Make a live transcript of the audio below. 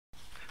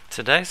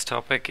Today's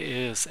topic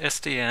is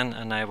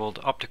SDN-enabled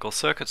optical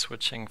circuit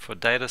switching for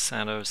data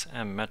centers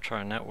and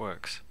metro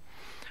networks.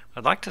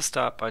 I'd like to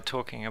start by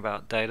talking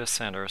about data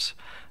centers.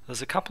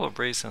 There's a couple of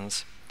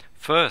reasons.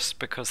 First,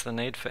 because the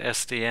need for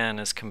SDN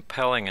is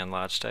compelling in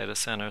large data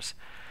centers,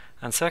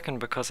 and second,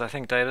 because I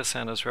think data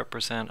centers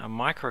represent a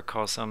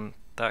microcosm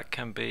that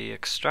can be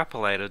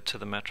extrapolated to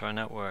the metro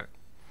network.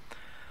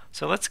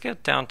 So let's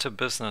get down to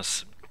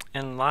business.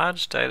 In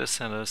large data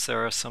centers,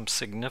 there are some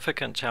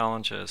significant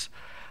challenges.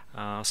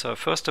 So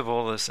first of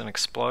all, there's an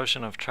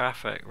explosion of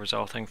traffic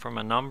resulting from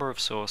a number of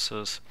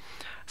sources,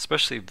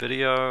 especially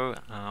video,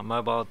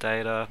 mobile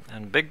data,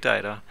 and big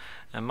data,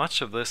 and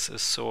much of this is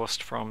sourced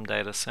from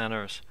data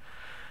centers.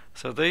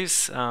 So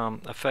these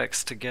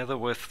effects, together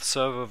with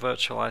server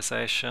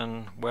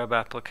virtualization, web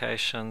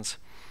applications,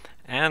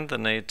 and the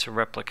need to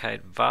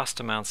replicate vast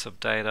amounts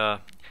of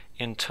data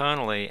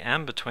internally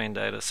and between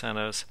data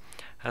centers,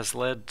 has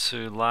led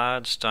to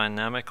large,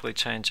 dynamically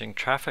changing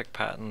traffic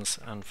patterns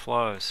and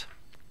flows.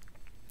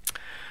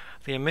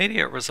 The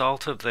immediate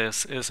result of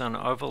this is an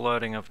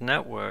overloading of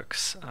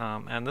networks,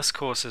 and this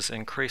causes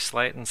increased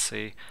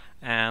latency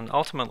and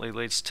ultimately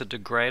leads to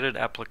degraded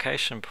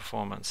application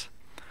performance.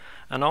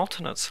 An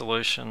alternate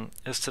solution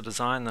is to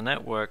design the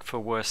network for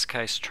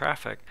worst-case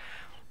traffic.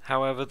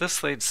 However,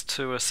 this leads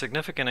to a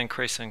significant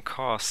increase in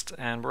cost,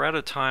 and we're at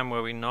a time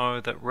where we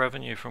know that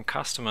revenue from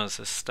customers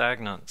is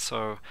stagnant,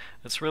 so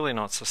it's really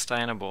not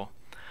sustainable.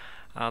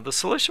 The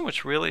solution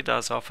which really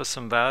does offer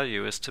some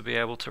value is to be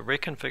able to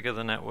reconfigure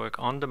the network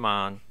on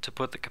demand to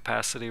put the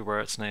capacity where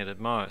it's needed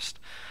most.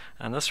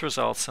 And this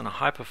results in a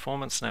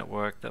high-performance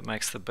network that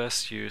makes the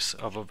best use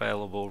of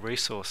available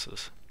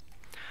resources.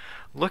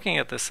 Looking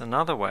at this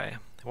another way,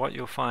 what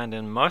you'll find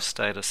in most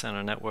data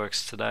center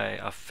networks today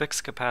are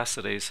fixed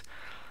capacities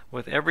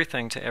with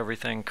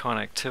everything-to-everything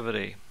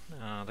connectivity.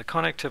 The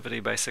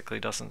connectivity basically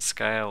doesn't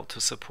scale to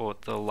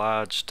support the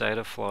large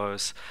data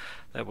flows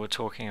that we're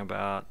talking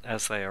about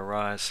as they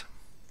arise.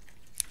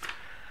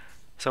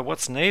 So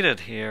what's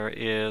needed here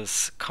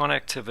is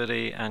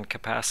connectivity and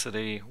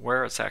capacity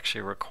where it's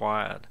actually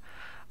required,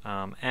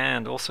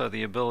 and also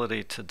the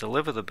ability to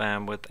deliver the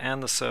bandwidth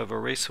and the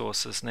server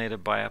resources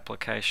needed by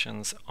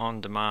applications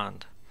on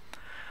demand.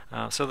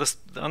 So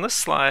on this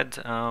slide,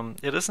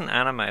 it isn't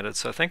animated,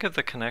 so think of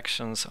the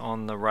connections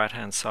on the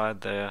right-hand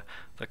side there,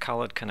 the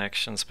colored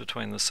connections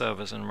between the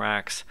servers and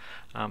racks,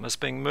 as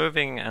being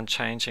moving and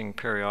changing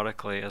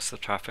periodically as the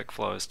traffic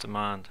flows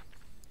demand.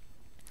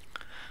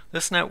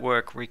 This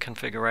network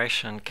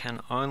reconfiguration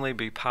can only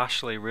be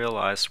partially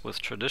realized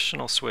with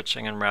traditional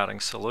switching and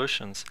routing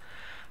solutions.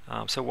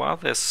 So while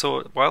they're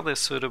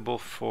suitable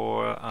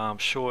for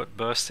short,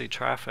 bursty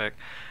traffic,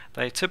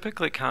 they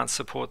typically can't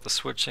support the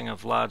switching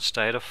of large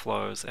data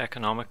flows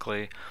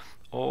economically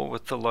or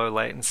with the low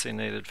latency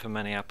needed for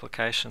many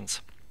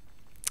applications.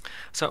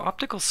 So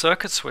optical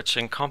circuit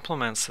switching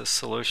complements this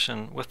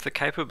solution with the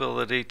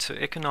capability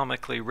to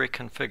economically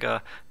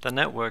reconfigure the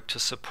network to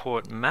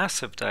support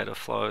massive data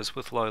flows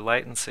with low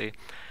latency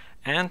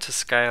and to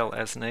scale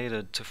as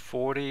needed to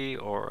 40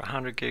 or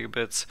 100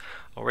 gigabits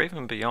or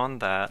even beyond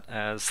that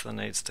as the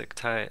needs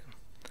dictate.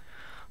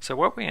 So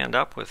what we end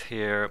up with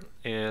here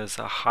is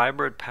a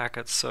hybrid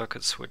packet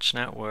circuit switch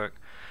network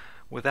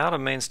without a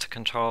means to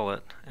control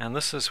it, and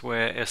this is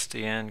where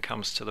SDN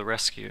comes to the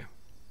rescue.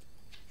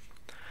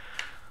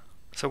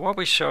 So what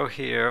we show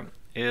here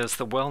is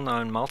the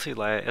well-known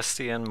multi-layer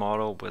SDN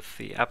model with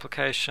the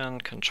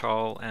application,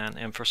 control, and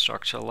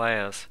infrastructure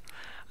layers.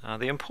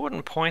 The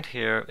important point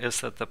here is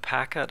that the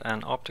packet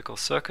and optical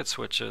circuit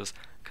switches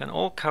can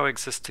all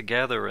coexist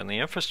together in the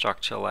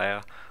infrastructure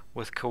layer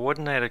with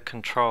coordinated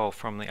control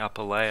from the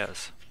upper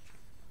layers.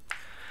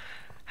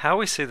 How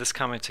we see this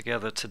coming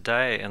together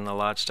today in the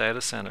large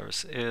data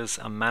centers is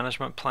a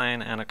management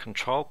plane and a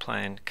control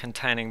plane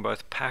containing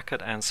both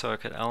packet and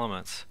circuit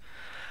elements.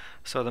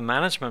 So the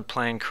management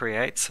plane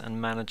creates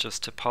and manages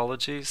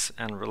topologies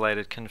and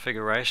related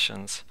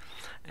configurations,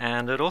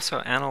 and it also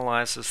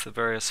analyzes the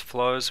various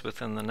flows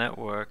within the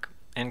network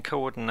in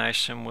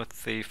coordination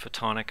with the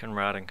photonic and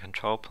routing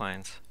control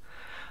planes.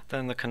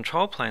 Then the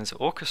control planes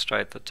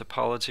orchestrate the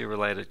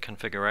topology-related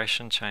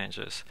configuration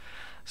changes.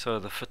 So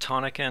the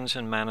photonic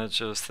engine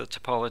manages the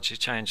topology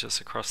changes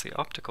across the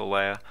optical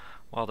layer,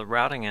 while the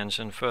routing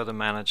engine further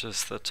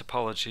manages the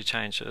topology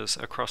changes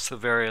across the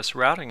various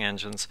routing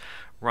engines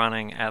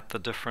running at the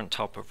different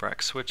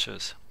top-of-rack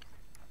switches.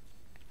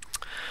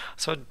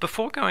 So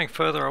before going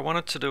further, I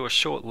wanted to do a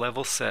short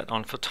level set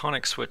on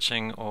photonic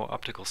switching or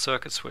optical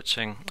circuit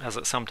switching, as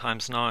it's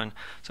sometimes known.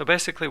 So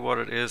basically what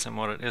it is and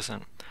what it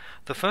isn't.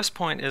 The first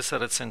point is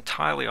that it's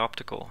entirely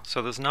optical,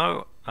 so there's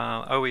no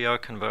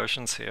OEO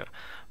conversions here.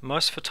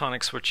 Most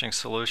photonic switching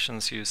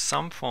solutions use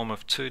some form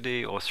of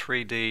 2D or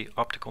 3D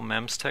optical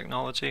MEMS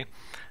technology.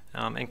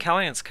 In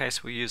Calient's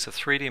case, we use a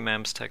 3D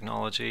MEMS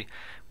technology,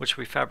 which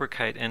we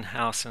fabricate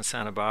in-house in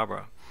Santa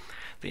Barbara.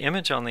 The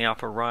image on the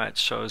upper right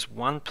shows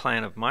one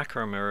plane of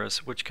micromirrors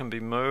which can be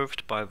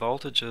moved by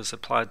voltages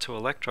applied to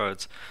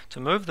electrodes to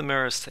move the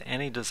mirrors to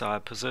any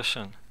desired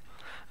position.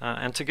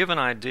 And to give an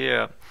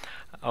idea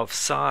of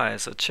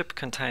size, a chip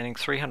containing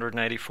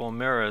 384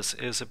 mirrors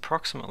is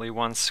approximately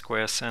 1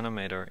 square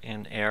centimeter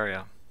in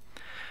area.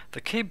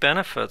 The key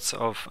benefits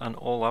of an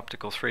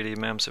all-optical 3D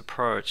MEMS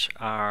approach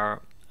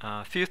are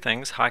a few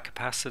things: high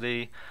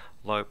capacity,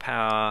 low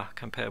power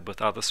compared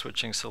with other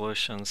switching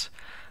solutions,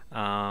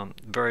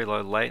 very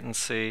low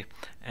latency,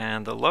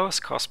 and the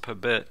lowest cost per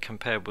bit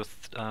compared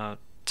with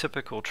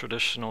typical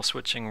traditional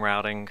switching,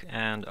 routing,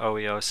 and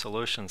OEO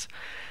solutions.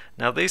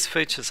 Now, these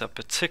features are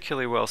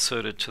particularly well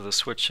suited to the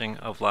switching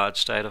of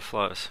large data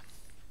flows.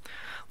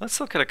 Let's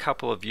look at a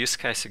couple of use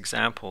case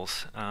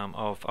examples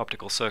of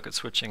optical circuit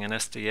switching and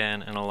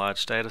SDN in a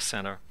large data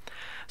center.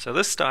 So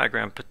this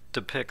diagram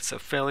depicts a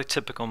fairly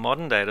typical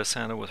modern data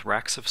center with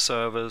racks of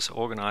servers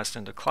organized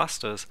into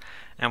clusters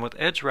and with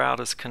edge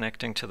routers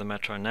connecting to the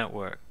metro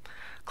network.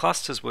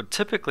 Clusters would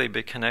typically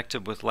be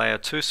connected with layer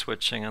 2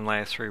 switching and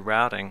layer 3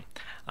 routing,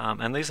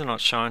 and these are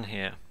not shown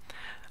here.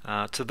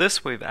 To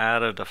this, we've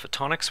added a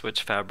photonic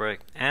switch fabric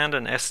and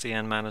an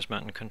SDN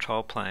management and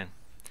control plane.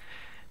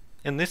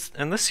 In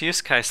this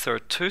use case, there are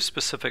two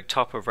specific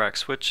top-of-rack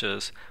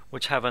switches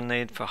which have a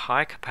need for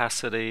high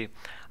capacity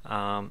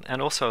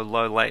and also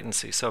low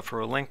latency, so for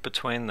a link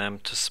between them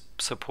to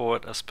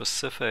support a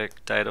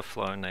specific data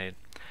flow need.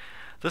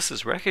 This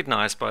is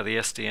recognized by the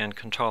SDN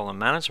controller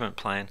management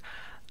plane,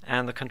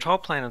 and the control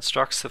plane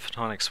instructs the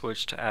photonic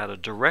switch to add a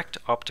direct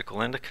optical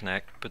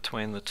interconnect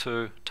between the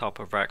two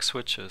top-of-rack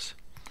switches.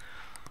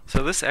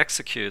 So this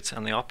executes,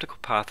 and the optical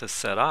path is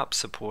set up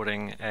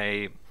supporting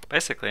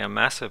basically a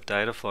massive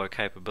data flow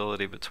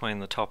capability between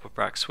the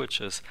top-of-rack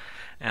switches,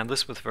 and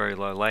this with very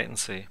low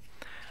latency.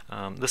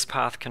 This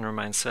path can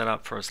remain set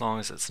up for as long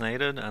as it's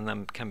needed and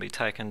then can be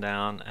taken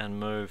down and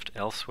moved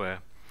elsewhere.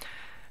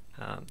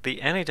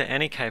 The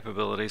any-to-any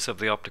capabilities of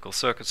the optical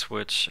circuit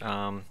switch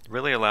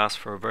really allows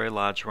for a very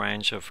large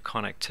range of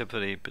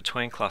connectivity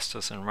between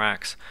clusters and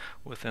racks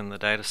within the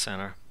data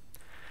center.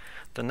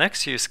 The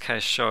next use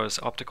case shows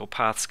optical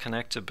paths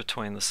connected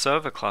between the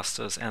server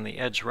clusters and the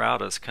edge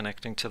routers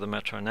connecting to the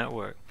metro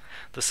network.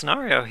 The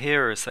scenario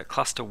here is that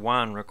cluster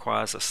 1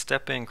 requires a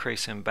step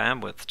increase in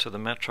bandwidth to the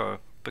metro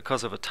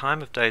because of a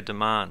time of day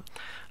demand.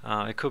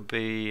 It could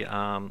be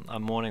a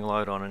morning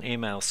load on an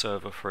email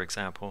server, for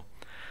example.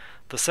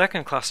 The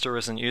second cluster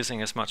isn't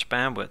using as much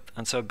bandwidth,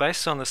 and so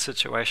based on the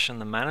situation,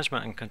 the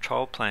management and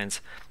control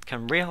planes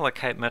can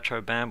reallocate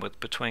metro bandwidth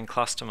between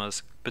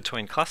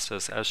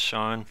clusters as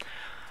shown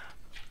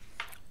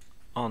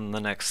on the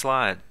next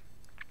slide.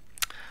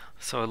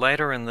 So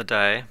later in the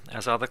day,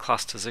 as other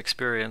clusters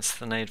experience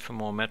the need for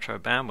more metro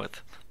bandwidth,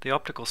 the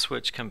optical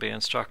switch can be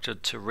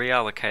instructed to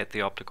reallocate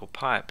the optical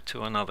pipe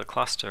to another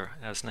cluster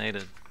as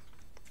needed.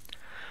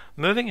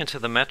 Moving into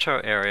the metro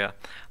area,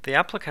 the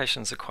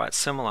applications are quite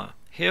similar.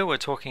 Here we're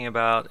talking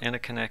about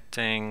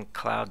interconnecting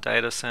cloud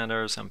data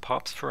centers and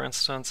POPs, for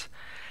instance,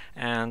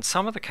 and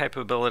some of the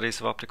capabilities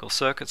of optical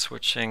circuit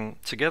switching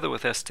together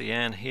with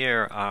SDN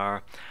here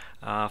are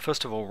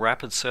first of all,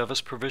 rapid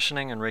service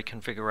provisioning and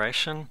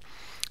reconfiguration,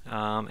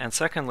 and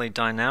secondly,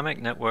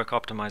 dynamic network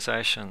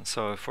optimization.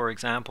 So, for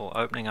example,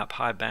 opening up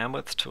high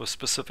bandwidth to a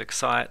specific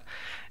site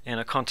in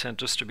a content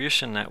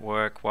distribution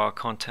network while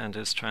content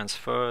is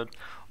transferred,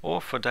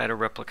 or for data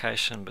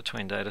replication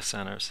between data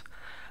centers.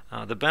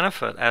 The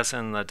benefit, as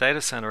in the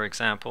data center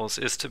examples,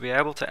 is to be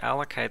able to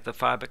allocate the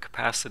fiber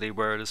capacity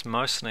where it is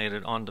most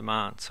needed on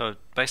demand. So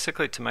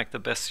basically to make the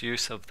best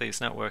use of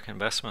these network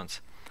investments.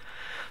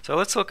 So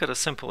let's look at a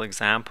simple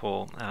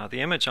example.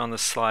 The image on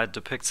this slide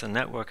depicts a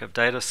network of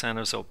data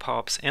centers or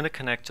POPs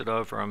interconnected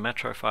over a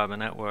metro fiber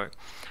network.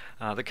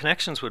 The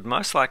connections would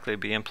most likely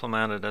be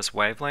implemented as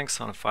wavelengths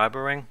on a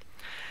fiber ring.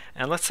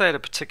 And let's say at a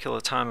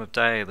particular time of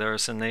day there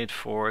is a need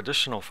for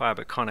additional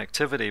fiber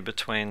connectivity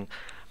between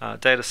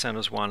data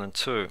centers 1 and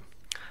 2.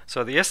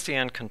 So the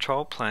SDN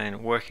control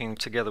plane, working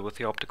together with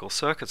the optical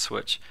circuit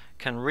switch,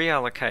 can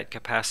reallocate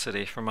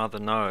capacity from other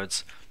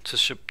nodes to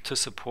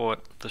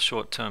support the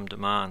short-term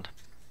demand.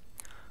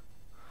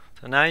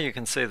 So now you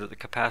can see that the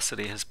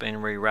capacity has been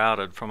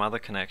rerouted from other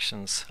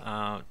connections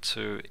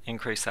to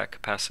increase that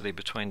capacity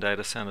between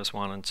data centers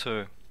 1 and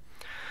 2.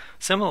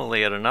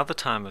 Similarly, at another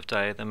time of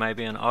day, there may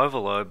be an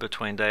overload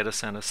between data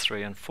centers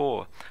 3 and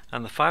 4,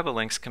 and the fiber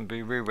links can be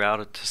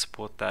rerouted to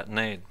support that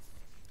need.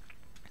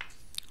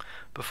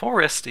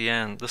 Before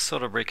SDN, this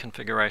sort of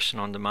reconfiguration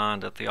on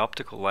demand at the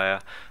optical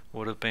layer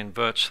would have been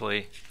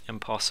virtually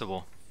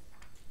impossible.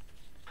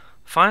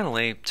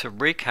 Finally, to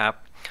recap,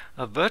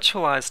 a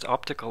virtualized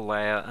optical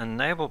layer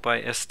enabled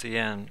by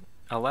SDN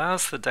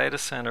allows the data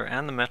center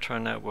and the metro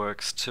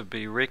networks to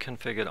be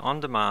reconfigured on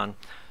demand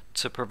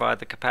to provide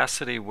the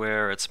capacity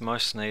where it's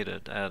most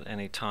needed at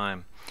any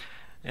time.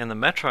 In the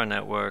metro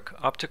network,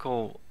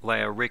 optical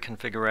layer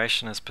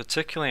reconfiguration is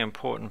particularly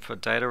important for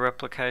data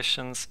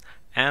replications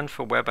and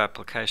for web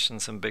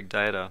applications and big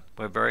data,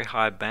 where very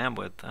high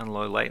bandwidth and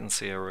low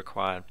latency are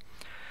required.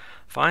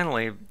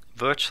 Finally,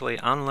 virtually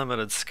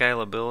unlimited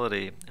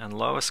scalability and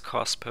lowest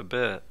cost per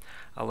bit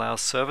allows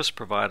service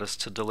providers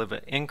to deliver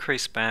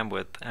increased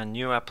bandwidth and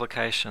new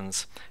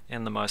applications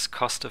in the most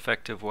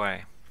cost-effective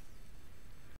way.